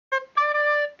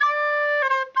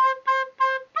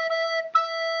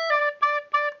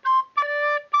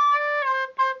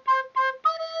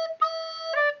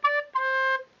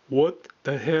What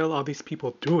the hell are these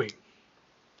people doing?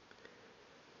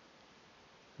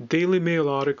 Daily Mail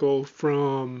article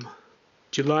from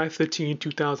July 13,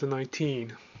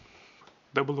 2019.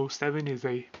 007 is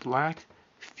a black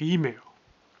female.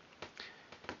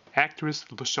 Actress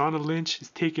Lashana Lynch is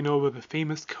taking over the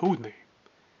famous codename.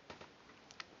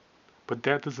 But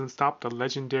that doesn't stop the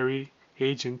legendary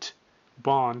agent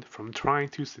Bond from trying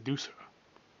to seduce her.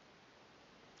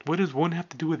 What does one have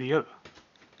to do with the other?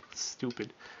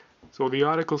 Stupid. So the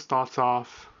article starts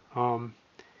off,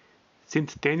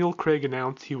 since Daniel Craig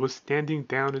announced he was standing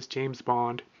down as James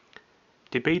Bond,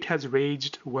 debate has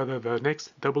raged whether the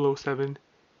next 007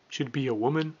 should be a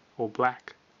woman or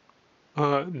black.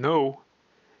 No.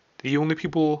 The only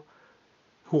people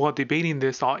who are debating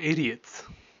this are idiots.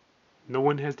 No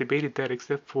one has debated that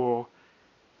except for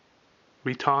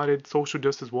retarded social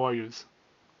justice warriors.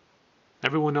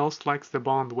 Everyone else likes the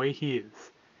Bond the way he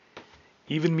is.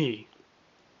 Even me.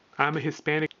 I'm a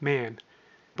Hispanic man.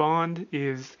 Bond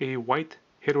is a white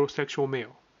heterosexual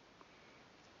male.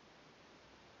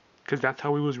 Because that's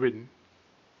how he was written.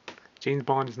 James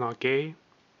Bond is not gay.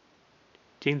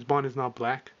 James Bond is not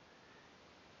black.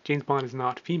 James Bond is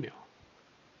not female.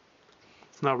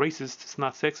 It's not racist, it's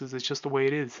not sexist, it's just the way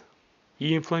it is.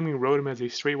 Ian Fleming wrote him as a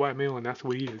straight white male, and that's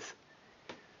what he is.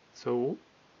 So,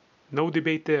 no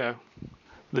debate there.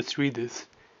 Let's read this.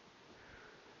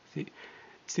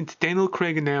 Since Daniel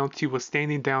Craig announced he was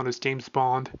standing down as James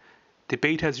Bond,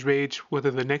 debate has raged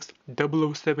whether the next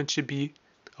 007 should be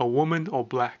a woman or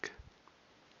black.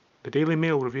 The Daily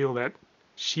Mail revealed that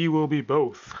she will be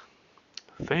both,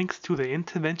 thanks to the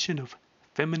intervention of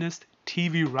feminist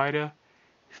TV writer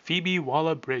Phoebe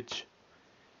Waller-Bridge.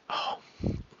 Oh,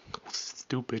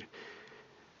 stupid.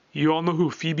 You all know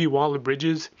who Phoebe Waller-Bridge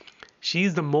is?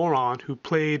 She's the moron who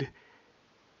played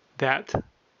that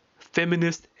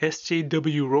feminist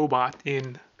SJW robot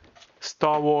in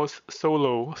Star Wars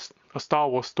Solo, a Star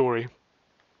Wars story.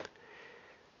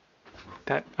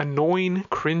 That annoying,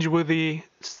 cringeworthy,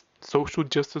 social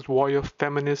justice warrior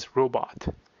feminist robot.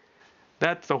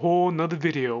 That's a whole nother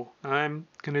video. I'm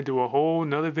gonna do a whole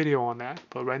nother video on that.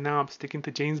 But right now I'm sticking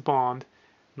to James Bond,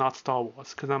 not Star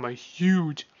Wars, because I'm a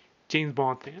huge James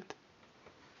Bond fan.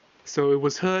 So it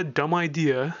was her dumb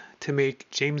idea to make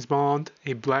James Bond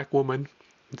a black woman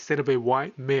instead of a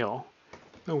white male.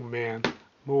 Oh man,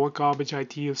 more garbage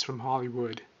ideas from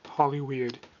Hollywood.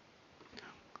 Hollyweird.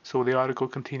 So the article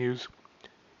continues.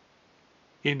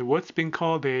 In what's been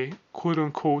called a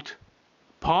quote-unquote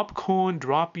popcorn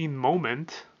dropping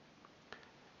moment,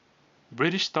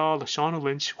 British star Lashana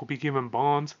Lynch will be given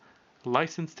Bond's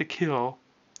license to kill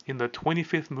in the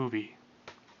 25th movie.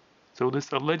 So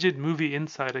this alleged movie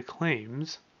insider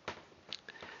claims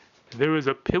there is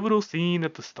a pivotal scene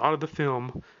at the start of the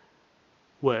film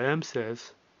where M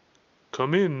says,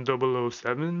 "Come in,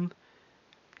 007,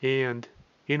 and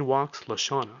in walks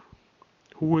Lashana,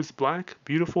 who is black,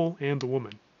 beautiful, and a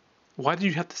woman." Why did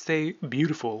you have to say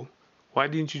beautiful? Why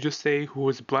didn't you just say who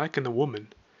is black and a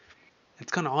woman?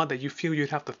 It's kind of odd that you feel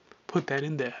you'd have to put that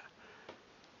in there.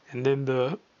 And then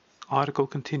the article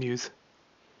continues.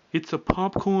 It's a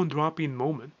popcorn dropping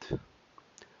moment.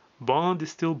 Bond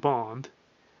is still Bond,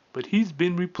 but he's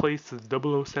been replaced as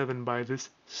 007 by this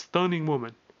stunning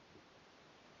woman.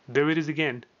 There it is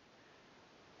again.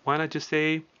 Why not just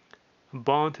say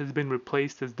Bond has been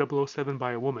replaced as 007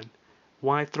 by a woman?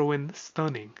 Why throw in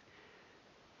stunning?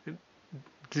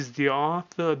 Does the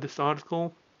author of this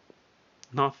article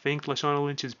not think Lashana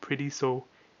Lynch is pretty, so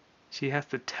she has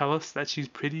to tell us that she's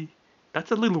pretty?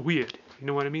 That's a little weird. You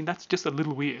know what I mean? That's just a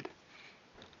little weird.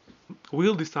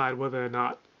 We'll decide whether or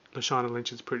not Lashana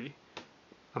Lynch is pretty.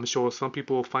 I'm sure some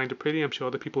people will find her pretty. I'm sure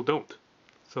other people don't.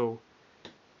 So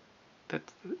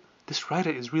this writer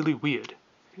is really weird.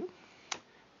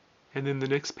 And then the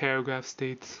next paragraph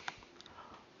states,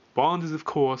 Bond is of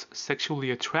course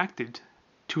sexually attracted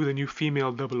to the new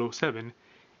female 007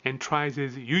 and tries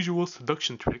his usual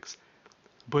seduction tricks,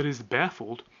 but is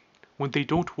baffled when they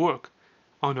don't work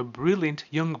on a brilliant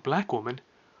young black woman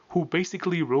who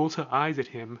basically rolls her eyes at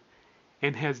him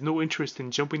and has no interest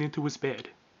in jumping into his bed.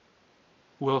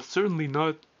 Well, certainly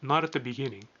not at the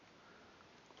beginning.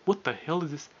 What the hell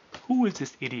is this? Who is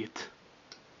this idiot?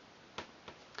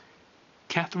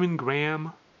 Katherine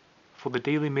Graham for the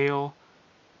Daily Mail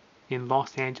in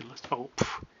Los Angeles. Oh,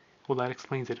 well, that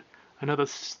explains it. Another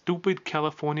stupid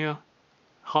California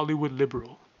Hollywood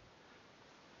liberal.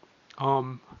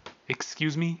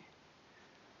 Excuse me?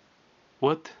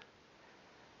 What?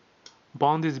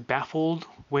 Bond is baffled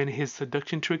when his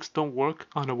seduction tricks don't work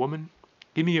on a woman?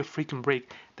 Give me a freaking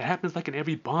break. That happens like in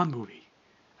every Bond movie.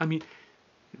 I mean,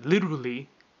 literally,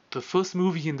 the first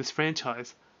movie in this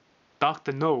franchise,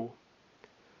 Dr. No,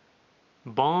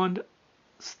 Bond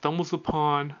stumbles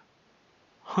upon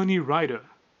Honey Rider,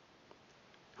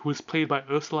 who is played by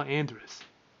Ursula Andress.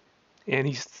 And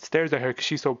he stares at her because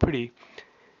she's so pretty.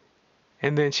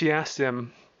 And then she asks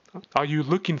him, "Are you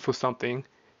looking for something?"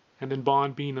 And then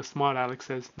Bond, being a smart aleck,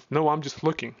 says, "No, I'm just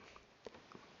looking."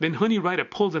 Then Honey Rider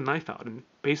pulls a knife out and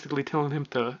basically telling him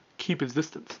to keep his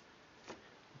distance.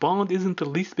 Bond isn't the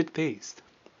least bit fazed.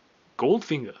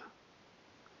 Goldfinger.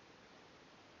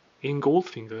 In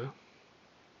Goldfinger,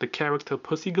 the character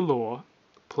Pussy Galore,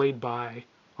 played by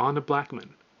Anna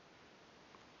Blackman,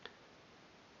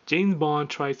 James Bond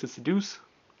tries to seduce,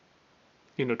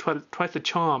 tries to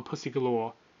charm Pussy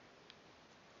Galore.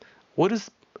 What does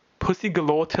Pussy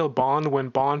Galore tell Bond when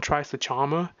Bond tries to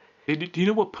charm her? Do you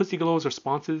know what Pussy Galore's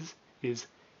response is?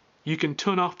 "You can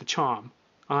turn off the charm.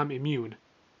 I'm immune."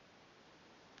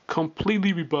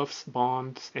 Completely rebuffs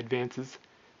Bond's advances.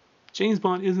 James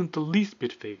Bond isn't the least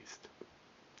bit fazed.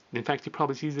 In fact, he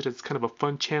probably sees it as kind of a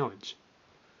fun challenge.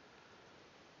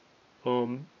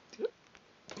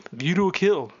 View to a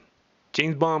Kill.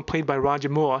 James Bond, played by Roger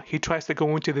Moore, he tries to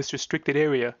go into this restricted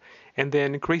area, and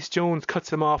then Grace Jones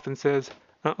cuts him off and says,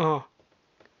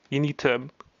 you need to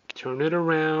turn it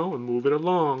around and move it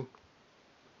along.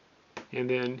 And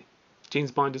then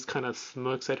James Bond just kind of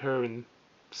smirks at her and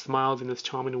smiles in this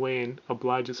charming way and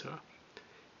obliges her.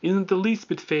 Isn't the least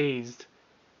bit fazed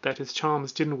that his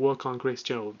charms didn't work on Grace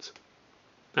Jones.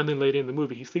 And then later in the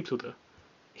movie, he sleeps with her.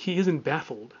 He isn't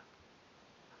baffled.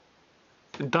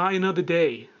 Die Another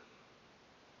Day,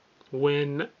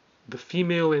 when the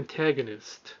female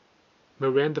antagonist,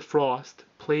 Miranda Frost,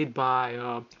 played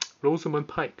by Rosamund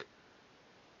Pike,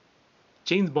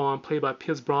 James Bond, played by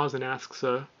Pierce Brosnan, asks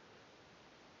her,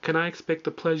 "Can I expect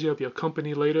the pleasure of your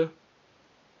company later?"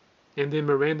 And then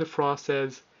Miranda Frost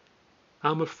says,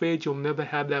 "I'm afraid you'll never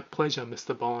have that pleasure,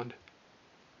 Mr. Bond."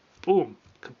 Boom!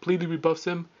 Completely rebuffs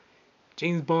him.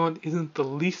 James Bond isn't the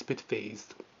least bit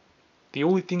fazed. The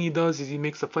only thing he does is he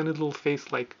makes a funny little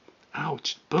face like,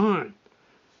 "Ouch, burn!"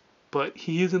 But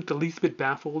he isn't the least bit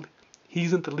baffled. He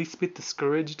isn't the least bit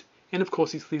discouraged. And of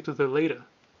course he sleeps with her later.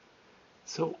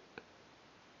 So,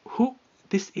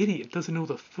 this idiot doesn't know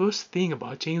the first thing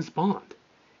about James Bond?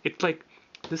 It's like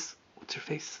this, what's her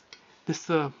face?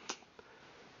 This,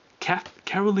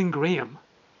 Katherine Graham.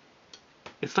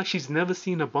 It's like she's never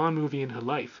seen a Bond movie in her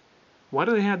life. Why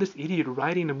do they have this idiot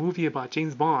writing a movie about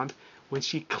James Bond when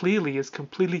she clearly is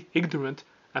completely ignorant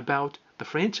about the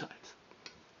franchise?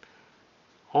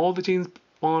 All the James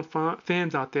Bond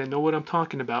fans out there know what I'm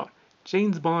talking about.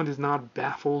 James Bond is not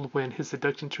baffled when his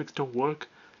seduction tricks don't work.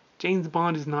 James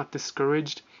Bond is not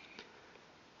discouraged.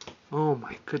 Oh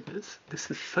my goodness, this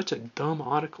is such a dumb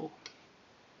article.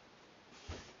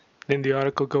 Then the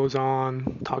article goes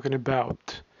on talking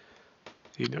about,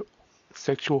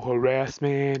 sexual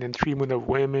harassment and treatment of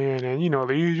women and,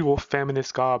 the usual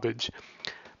feminist garbage.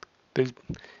 It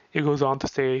goes on to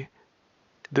say,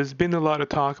 there's been a lot of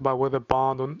talk about whether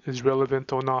Bond is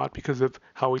relevant or not because of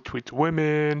how he treats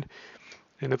women.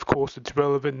 And of course, it's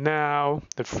relevant now.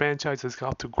 The franchise has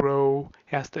got to grow,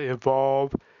 has to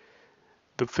evolve.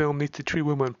 The film needs to treat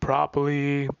women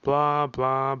properly. Blah,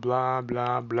 blah, blah,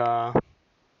 blah, blah.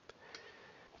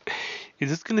 Is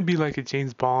this going to be like a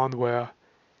James Bond where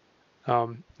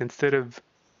instead of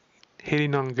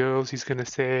hitting on girls, he's going to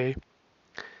say,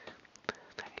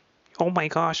 "Oh my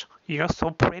gosh, you're so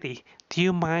pretty. Do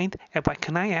you mind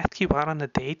can I ask you out on a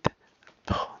date?"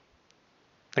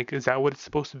 Like, is that what it's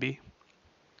supposed to be?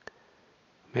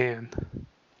 Man,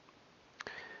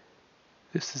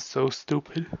 this is so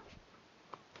stupid.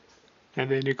 And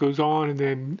then it goes on, and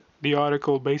then the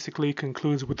article basically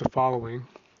concludes with the following.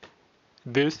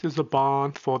 This is a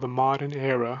Bond for the modern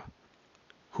era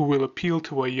who will appeal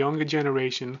to a younger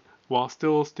generation while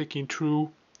still sticking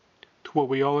true to what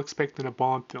we all expect in a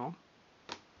Bond film.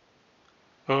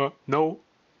 No,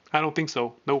 I don't think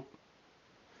so. Nope.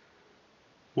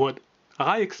 What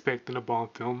I expect in a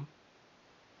Bond film,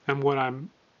 and what I'm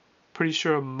pretty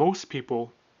sure most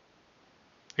people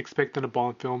expect in a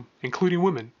Bond film, including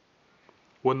women,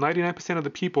 what 99% of the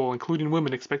people, including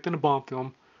women, expect in a Bond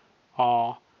film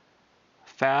are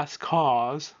fast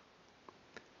cars,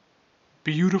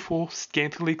 beautiful,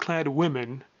 scantily clad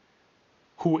women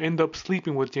who end up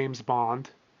sleeping with James Bond,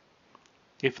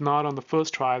 if not on the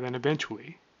first try, then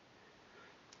eventually,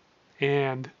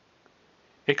 and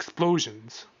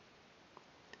explosions.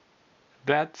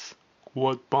 That's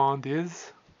what Bond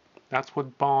is. That's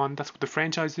what the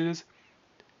franchise is.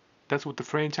 That's what the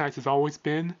franchise has always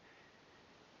been.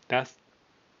 That's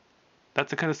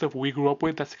the kind of stuff we grew up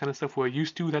with. That's the kind of stuff we're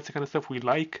used to. That's the kind of stuff we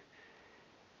like.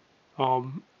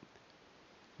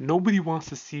 Nobody wants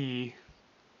to see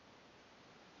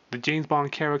the James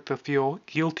Bond character feel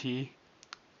guilty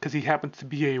because he happens to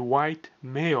be a white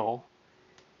male,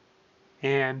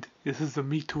 and this is the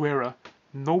Me Too era.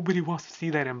 Nobody wants to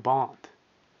see that in Bond.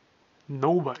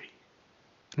 Nobody.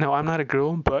 Now, I'm not a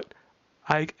girl, but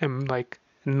I am like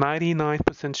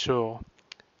 99% sure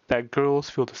that girls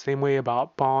feel the same way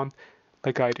about Bond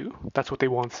like I do. That's what they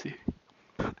want to see.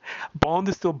 Bond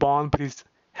is still Bond, but he's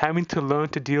having to learn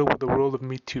to deal with the world of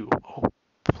Me Too. Oh,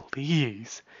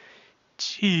 please.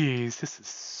 Jeez, this is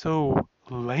so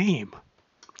lame.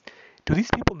 Do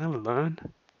these people never learn?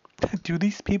 Do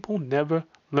these people never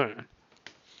learn?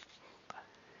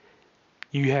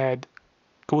 You had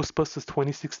Ghostbusters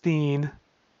 2016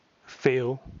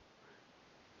 fail.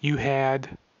 You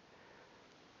had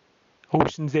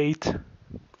Ocean's 8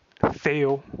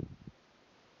 fail.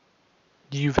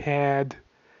 You've had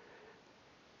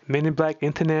Men in Black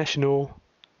International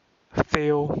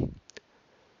fail.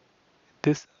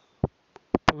 This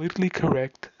politically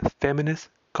correct feminist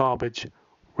garbage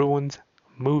ruins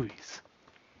movies.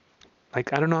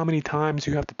 Like, I don't know how many times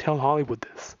you have to tell Hollywood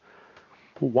this.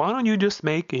 Why don't you just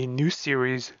make a new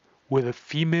series with a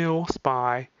female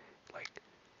spy, like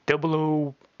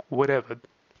 00 whatever,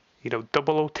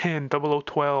 0010,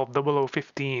 0012,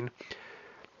 0015,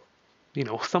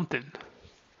 something.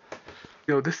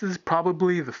 This is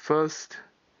probably the first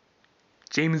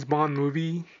James Bond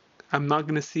movie I'm not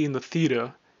going to see in the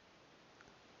theater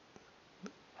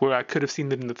where I could have seen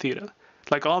it in the theater.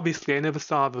 Like, obviously, I never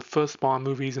saw the first Bond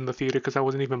movies in the theater because I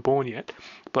wasn't even born yet.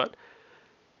 But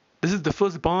this is the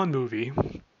first Bond movie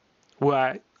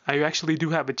where I actually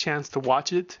do have a chance to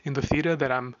watch it in the theater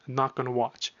that I'm not going to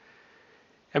watch.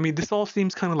 I mean, this all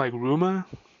seems kind of like rumor.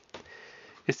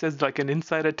 It says like an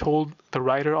insider told the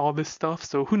writer all this stuff,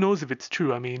 so who knows if it's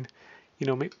true. I mean,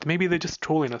 maybe they're just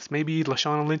trolling us. Maybe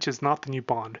Lashana Lynch is not the new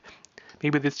Bond.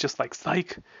 Maybe it's just like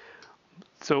psych.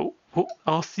 So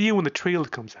I'll see you when the trailer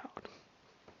comes out.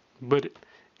 But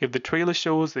if the trailer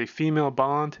shows a female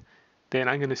Bond, then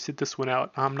I'm gonna sit this one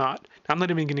out. I'm not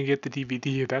even gonna get the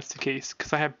DVD if that's the case,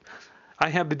 because I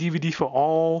have the DVD for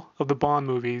all of the Bond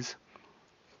movies.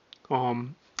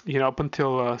 Up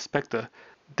until Spectre.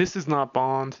 This is not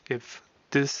Bond if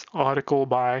this article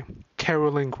by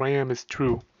Katherine Graham is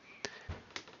true.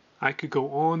 I could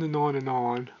go on and on and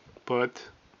on, but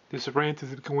this rant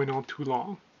is going on too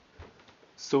long.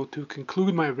 So to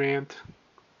conclude my rant,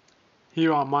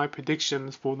 here are my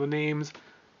predictions for the names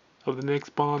of the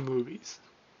next Bond movies,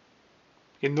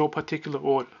 in no particular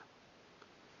order.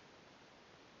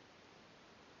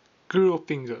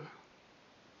 Girlfinger,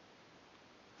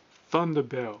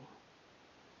 Thunderbell,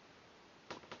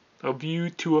 A View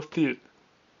to a Theater,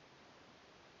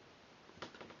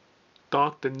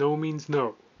 Dr. No Means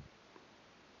No,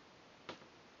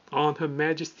 On Her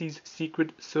Majesty's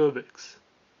Secret Service,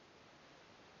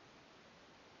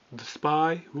 The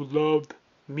Spy Who Loved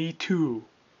Me Too,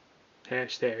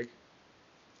 hashtag,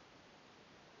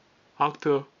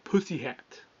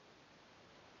 Octopussyhat,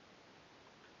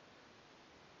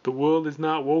 The World Is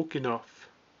Not Woke Enough,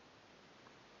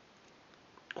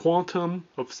 Quantum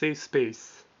of Safe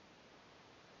Space,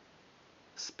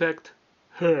 Spect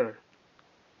Her,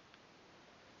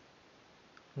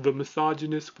 The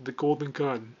Misogynist with the Golden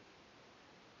Gun,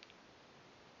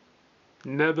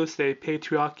 Never Say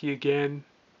Patriarchy Again,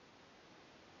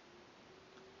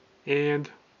 and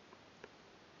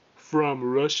From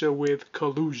Russia with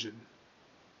Collusion.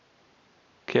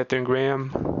 Katherine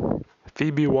Graham,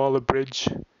 Phoebe Waller-Bridge,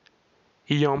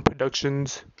 Eon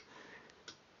Productions,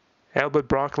 Albert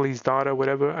Broccoli's daughter,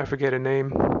 whatever, I forget her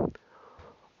name.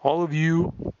 All of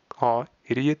you are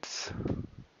idiots.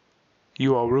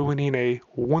 You are ruining a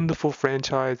wonderful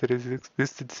franchise that has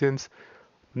existed since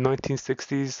the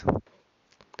 1960s.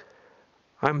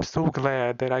 I'm so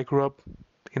glad that I grew up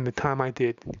in the time I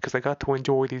did, because I got to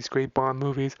enjoy these great Bond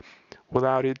movies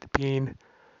without it being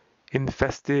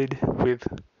infested with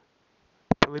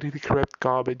politically correct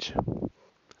garbage.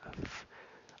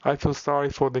 I feel sorry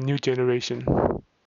for the new generation.